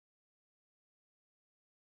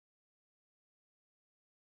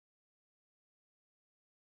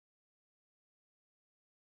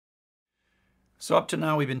So up to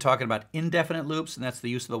now we've been talking about indefinite loops, and that's the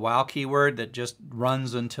use of the while keyword that just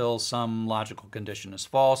runs until some logical condition is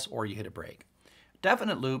false or you hit a break.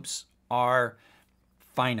 Definite loops are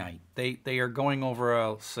finite. They are going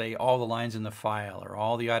over, say, all the lines in the file or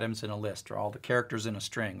all the items in a list or all the characters in a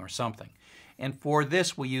string or something. And for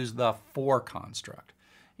this we use the for construct.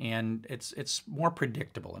 And it's more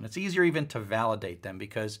predictable, and it's easier even to validate them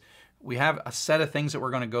because we have a set of things that we're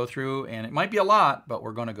going to go through, and it might be a lot, but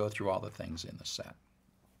we're going to go through all the things in the set.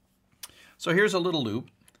 So here's a little loop,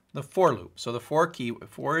 the for loop. So the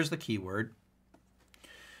for is the keyword,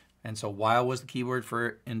 and so while was the keyword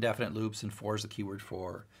for indefinite loops, and for is the keyword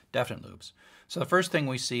for definite loops. So the first thing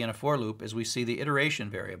we see in a for loop is we see the iteration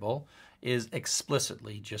variable is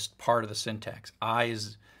explicitly just part of the syntax. I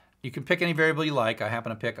is, you can pick any variable you like. I happen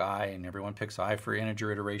to pick I, and everyone picks I for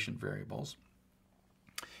integer iteration variables.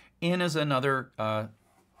 In is another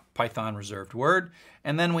Python reserved word.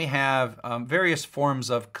 And then we have various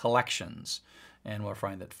forms of collections. And we'll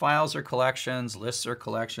find that files are collections, lists are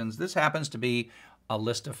collections. This happens to be a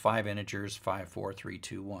list of 5 integers, 5, 4, 3,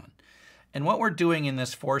 2, 1. And what we're doing in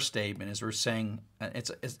this for statement is we're saying,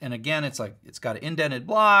 and again, it's like it's got an indented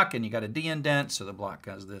block and you got a de-indent, so the block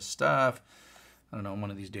does this stuff. I don't know,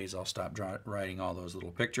 one of these days I'll stop writing all those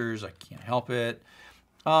little pictures. I can't help it.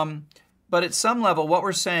 But at some level, what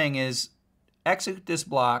we're saying is execute this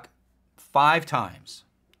block 5 times.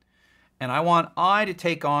 And I want I to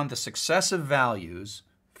take on the successive values,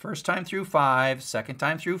 first time through 5, second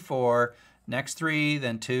time through 4, next 3,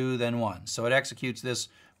 then 2, then 1. So it executes this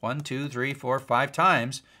 1, 2, 3, 4, 5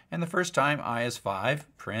 times. And the first time I is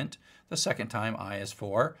 5, print. The second time I is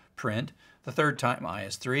 4, print. The third time I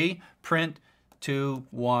is 3, print, 2,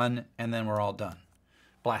 1, and then we're all done.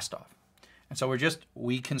 Blast off. And so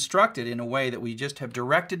we construct it in a way that we just have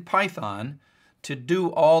directed Python to do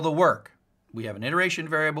all the work. We have an iteration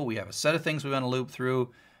variable, we have a set of things we want to loop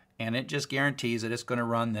through, and it just guarantees that it's going to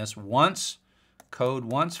run this once, code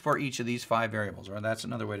once for each of these 5 variables. Or that's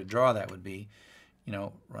another way to draw that would be, you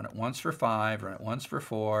know, run it once for 5, run it once for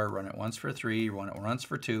 4, run it once for 3, run it once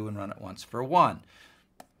for 2, and run it once for 1.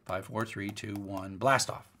 5, 4, 3, 2, 1, blast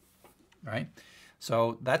off, right?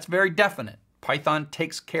 So that's very definite. Python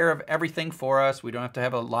takes care of everything for us. We don't have to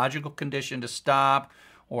have a logical condition to stop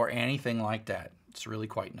or anything like that. It's really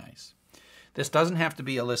quite nice. This doesn't have to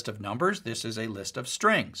be a list of numbers. This is a list of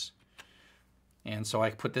strings. And so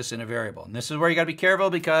I put this in a variable. And this is where you got to be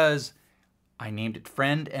careful because I named it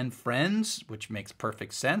friend and friends, which makes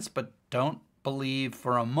perfect sense, but don't believe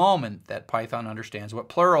for a moment that Python understands what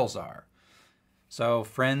plurals are. So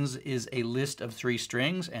friends is a list of 3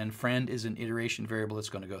 strings, and friend is an iteration variable that's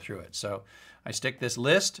going to go through it. So I stick this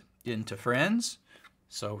list into friends,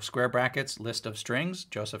 so square brackets, list of strings,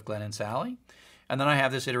 Joseph, Glenn, and Sally. And then I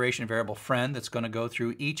have this iteration variable friend that's going to go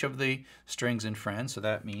through each of the strings in friend. So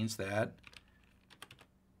that means that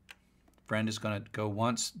friend is going to go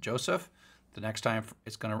once Joseph. The next time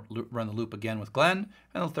it's going to run the loop again with Glenn.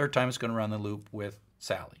 And the third time it's going to run the loop with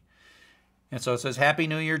Sally. And so it says, Happy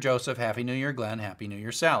New Year, Joseph, Happy New Year, Glenn, Happy New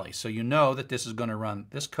Year, Sally. So you know that this code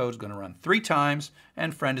is going to run 3 times,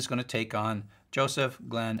 and friend is going to take on Joseph,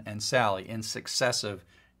 Glenn, and Sally in successive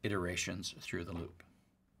iterations through the loop.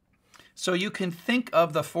 So you can think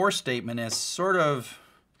of the for statement as sort of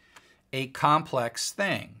a complex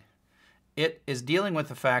thing. It is dealing with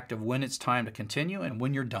the fact of when it's time to continue and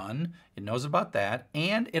when you're done. It knows about that,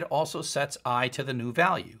 and it also sets I to the new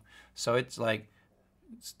value. So it's like,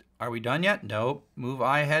 are we done yet? No. Move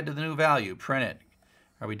I ahead to the new value. Print it.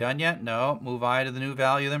 Are we done yet? No. Move I to the new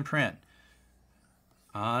value, then print.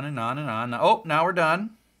 On and on and on. Oh, now we're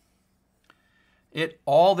done.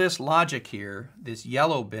 All this logic here, this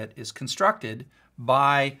yellow bit, is constructed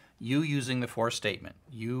by you using the for statement.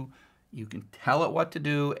 You can tell it what to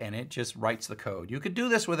do, and it just writes the code. You could do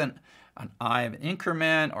this with an I of an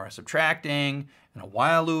increment or a subtracting and a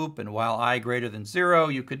while loop, and while I greater than 0,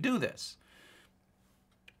 you could do this.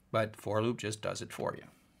 But for loop just does it for you.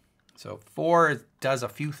 So for does a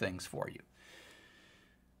few things for you.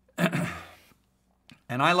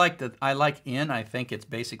 And I like in. I think it's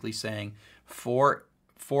basically saying for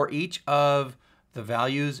each of the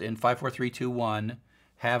values in 5, 4, 3, 2, 1,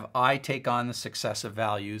 have I take on the successive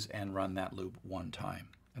values and run that loop 1 time.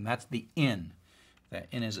 And that's the in. That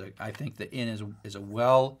in is I think the in is a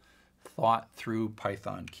well thought through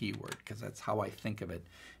Python keyword, because that's how I think of it.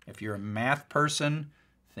 If you're a math person,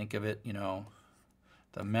 think of it, you know,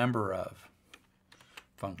 the member of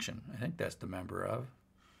function. I think that's the member of.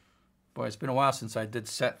 Boy, it's been a while since I did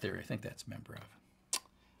set theory. I think that's member of.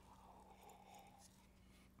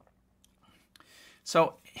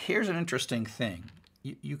 So here's an interesting thing.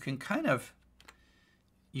 You can kind of,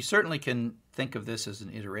 you certainly can think of this as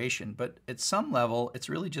an iteration, but at some level, it's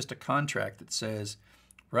really just a contract that says,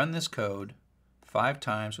 run this code 5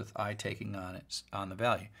 times with I taking on the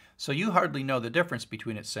value. So you hardly know the difference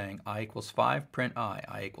between it saying I equals 5, print I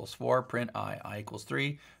equals 4, print I equals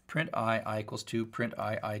 3, print I equals 2, print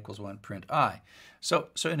I equals 1, print I. So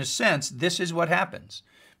in a sense, this is what happens,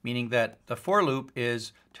 meaning that the for loop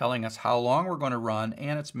is telling us how long we're going to run,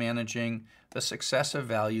 and it's managing the successive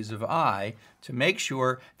values of I to make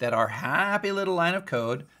sure that our happy little line of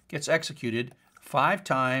code gets executed 5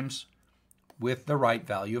 times with the right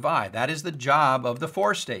value of I. That is the job of the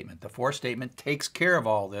for statement. The for statement takes care of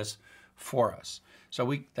all this for us.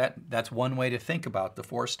 So that's one way to think about the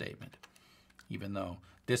for statement. Even though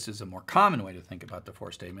this is a more common way to think about the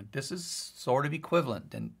for statement, this is sort of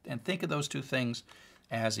equivalent, and think of those two things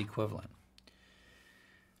as equivalent.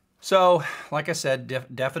 So, like I said,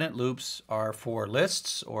 definite loops are for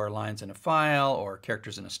lists or lines in a file or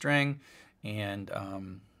characters in a string, and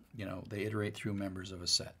they iterate through members of a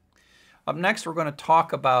set. Up next, we're going to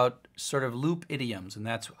talk about sort of loop idioms, and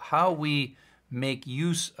that's how we make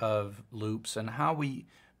use of loops and how we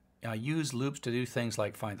use loops to do things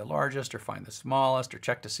like find the largest or find the smallest or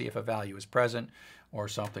check to see if a value is present or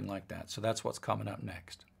something like that. So that's what's coming up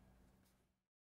next.